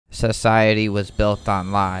Society was built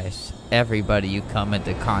on lies. Everybody you come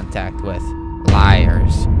into contact with,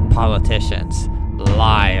 liars. Politicians,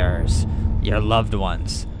 liars. Your loved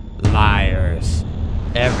ones, liars.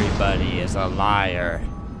 Everybody is a liar.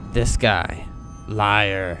 This guy,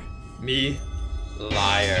 liar. Me,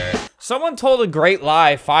 liar. Someone told a great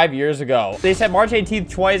lie 5 years ago. They said March 18th,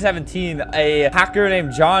 2017, a hacker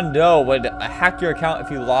named John Doe would hack your account if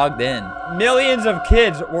you logged in. Millions of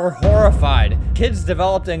kids were horrified. Kids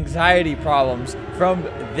developed anxiety problems from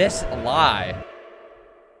this lie.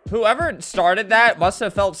 Whoever started that must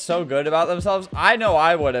have felt so good about themselves. I know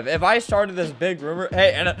I would have. If I started this big rumor,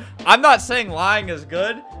 hey, and I'm not saying lying is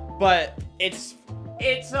good, but it's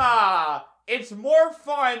more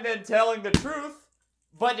fun than telling the truth.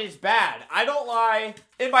 But it's bad. I don't lie.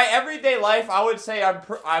 In my everyday life, I would say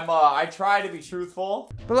I try to be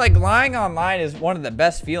truthful. But like lying online is one of the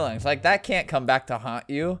best feelings. Like that can't come back to haunt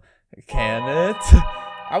you, can it?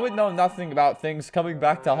 I would know nothing about things coming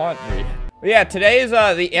back to haunt me. But yeah, today is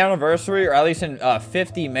the anniversary, or at least in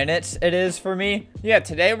 50 minutes it is for me. Yeah,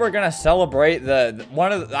 today we're gonna celebrate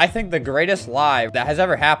I think the greatest lie that has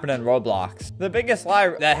ever happened in Roblox. The biggest lie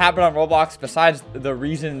that happened on Roblox, besides the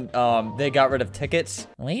reason they got rid of tickets.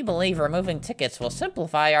 We believe removing tickets will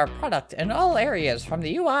simplify our product in all areas, from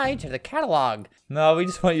the UI to the catalog. No, we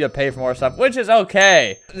just want you to pay for more stuff, which is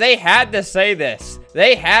okay. They had to say this.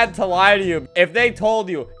 They had to lie to you. If they told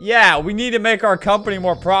you, yeah, we need to make our company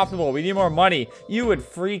more profitable, we need more money, you would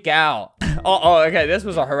freak out. Oh, okay, this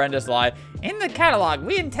was a horrendous lie. In the catalog,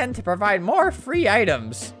 we intend to provide more free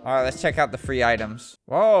items. All right, let's check out the free items.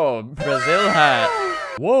 Whoa, Brazil hat.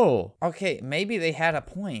 Whoa. Okay, maybe they had a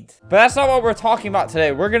point. But that's not what we're talking about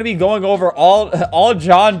today. We're gonna be going over all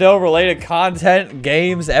John Doe related content,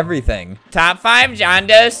 games, everything. Top 5 John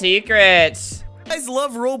Doe secrets. If you guys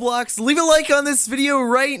love Roblox, leave a like on this video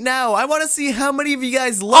right now. I want to see how many of you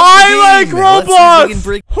guys love I like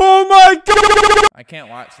Roblox! Oh my god! I can't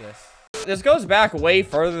watch this. This goes back way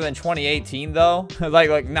further than 2018 though.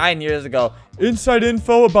 like 9 years ago. Inside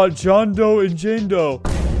info about John Doe and Jane Doe.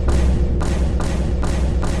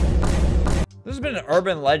 This has been an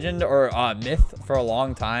urban legend or myth for a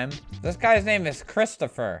long time. This guy's name is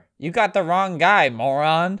Christopher. You got the wrong guy,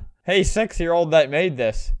 moron. Hey, 6-year-old that made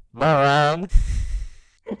this. Moron.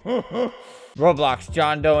 Roblox,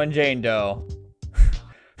 John Doe and Jane Doe.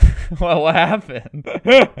 Well, what happened?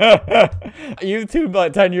 YouTube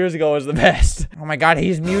like 10 years ago was the best. Oh my god,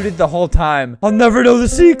 he's muted the whole time. I'll never know the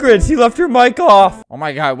secrets. He left your mic off. Oh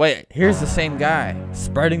my god, wait. Here's the same guy.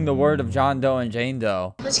 Spreading the word of John Doe and Jane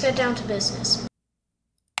Doe. Let's get down to business.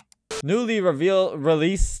 Newly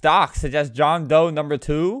released stock suggest John Doe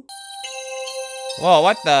 #2. Whoa,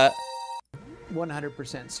 what the?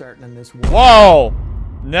 100% certain in this. Whoa!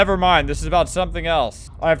 Never mind, this is about something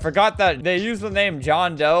else. I forgot that they use the name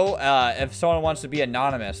John Doe if someone wants to be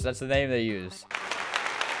anonymous. That's the name they use.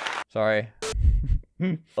 Sorry.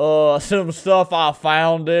 Some stuff I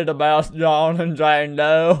found about John and Jane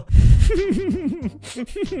Doe.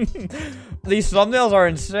 These thumbnails are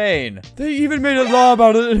insane. They even made a law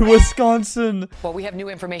about it in Wisconsin. Well, we have new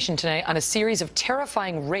information today on a series of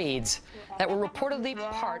terrifying raids that were reportedly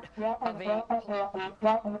part of a...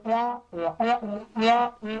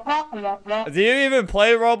 Do you even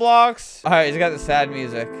play Roblox? Alright, he's got the sad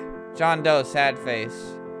music. John Doe, sad face.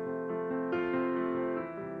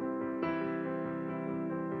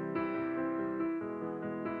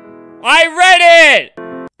 I read it!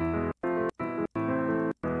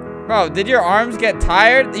 Bro, did your arms get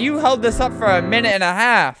tired? You held this up for a minute and a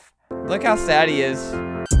half. Look how sad he is.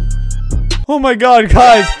 Oh my god,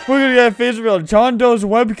 guys, we're gonna get a face reveal. John Doe's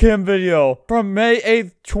webcam video from May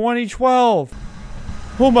 8th, 2012.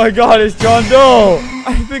 Oh my god, it's John Doe.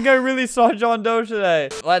 I think I really saw John Doe today.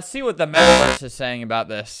 Let's see what the metaverse is saying about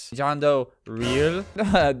this. John Doe real?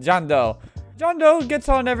 John Doe. John Doe gets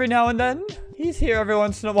on every now and then. He's here every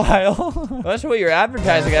once in a while. That's what you're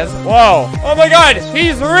advertising as. Whoa. Oh my god,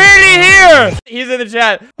 he's really here. He's in the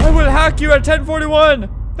chat. I will hack you at 10:41.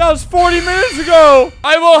 That was 40 minutes ago!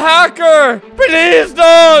 I will hack her! Please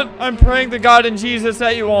don't! I'm praying to God and Jesus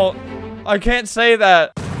that you won't. I can't say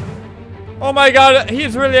that. Oh my god,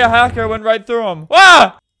 he's really a hacker. Went right through him.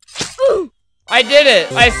 Ah! I did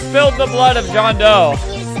it! I spilled the blood of John Doe.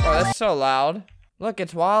 Oh, that's so loud. Look,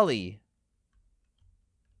 it's Wally.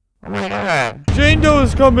 Oh my god. Jane Doe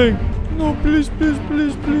is coming! No, please, please,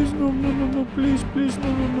 please, please, no, no, no, no, please, please,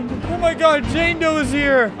 no, no, no, no. Oh my god, Jane Doe is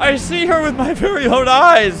here! I see her with my very own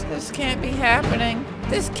eyes! This can't be happening.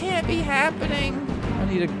 This can't be happening. I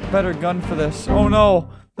need a better gun for this. Oh no,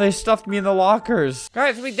 they stuffed me in the lockers.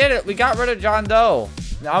 Guys, we did it. We got rid of John Doe.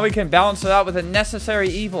 Now we can balance it out with a necessary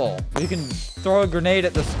evil. We can throw a grenade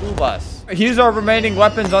at the school bus. Use our remaining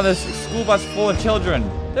weapons on this school bus full of children.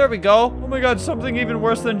 There we go. Oh my god, something even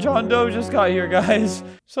worse than John Doe just got here, guys.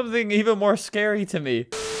 Something even more scary to me.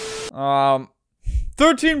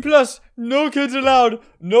 13 plus, no kids allowed.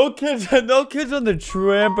 No kids on the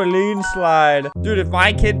trampoline slide. Dude, if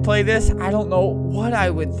my kid played this, I don't know what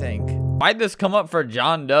I would think. Why'd this come up for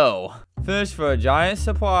John Doe? Fish for a giant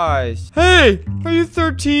surprise. Hey, are you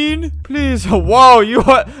 13? Please. Whoa, you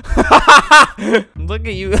what? Look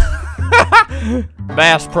at you.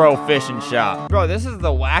 Bass Pro Fishing Shop. Bro, this is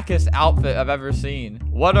the wackest outfit I've ever seen.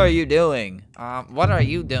 What are you doing? What are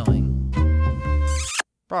you doing?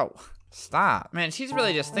 Bro, stop. Man, she's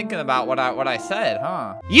really just thinking about what I said,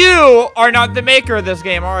 huh? You are not the maker of this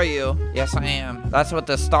game, are you? Yes, I am. That's what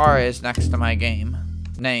the star is next to my game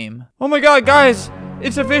name. Oh my god, guys.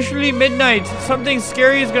 It's officially midnight. Something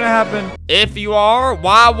scary is gonna happen. If you are,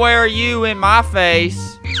 why were you in my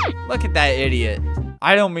face? Look at that idiot.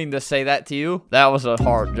 I don't mean to say that to you. That was a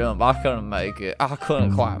hard jump. I couldn't make it. I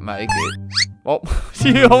couldn't quite make it. Oh,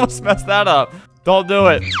 she almost messed that up. Don't do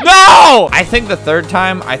it. No! I think the third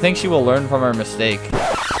time, I think she will learn from her mistake.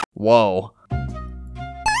 Whoa.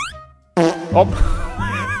 Oh.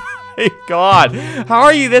 Hey, God. How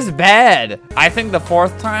are you this bad? I think the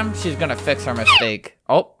fourth time, she's gonna fix her mistake.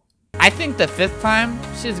 Oh. I think the fifth time,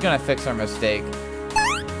 she's gonna fix her mistake.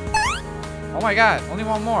 Oh my God. Only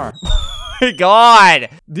one more. My God.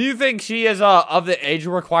 Do you think she is of the age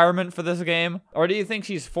requirement for this game? Or do you think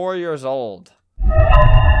she's 4 years old?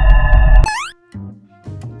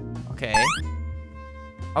 Okay.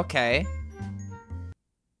 Okay.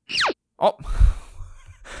 Oh.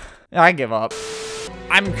 I give up.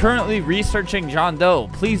 I'm currently researching John Doe.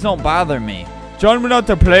 Please don't bother me. John went out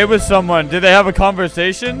to play with someone. Did they have a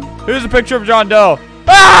conversation? Here's a picture of John Doe.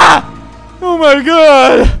 Ah! Oh my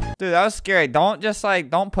God. Dude, that was scary. Don't just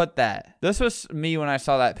don't put that. This was me when I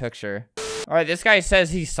saw that picture. All right, this guy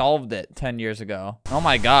says he solved it 10 years ago. Oh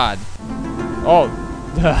my God. Oh.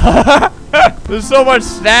 There's so much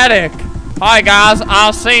static. Hi guys,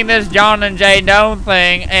 I've seen this John and J Doe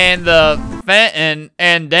thing and the Fenton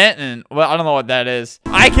and Denton. Well, I don't know what that is.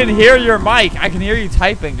 I can hear your mic. I can hear you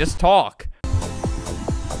typing. Just talk.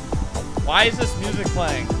 Why is this music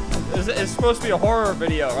playing? It's supposed to be a horror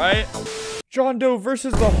video, right? John Doe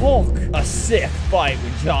versus the Hulk. A sick fight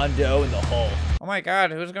with John Doe and the Hulk. Oh my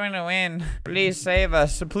God, who's going to win? Please save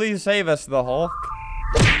us. Please save us, the Hulk.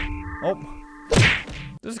 Oh.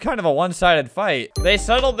 This is kind of a one-sided fight. They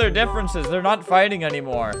settled their differences. They're not fighting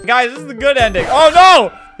anymore. Guys, this is the good ending. Oh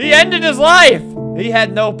no! He ended his life! He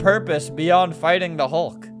had no purpose beyond fighting the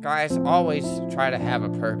Hulk. Guys, always try to have a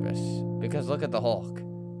purpose. Because look at the Hulk.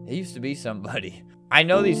 He used to be somebody. I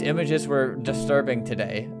know these images were disturbing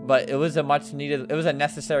today, but it was a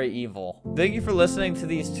necessary evil. Thank you for listening to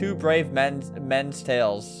these two brave men's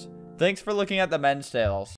tales. Thanks for looking at the men's tales.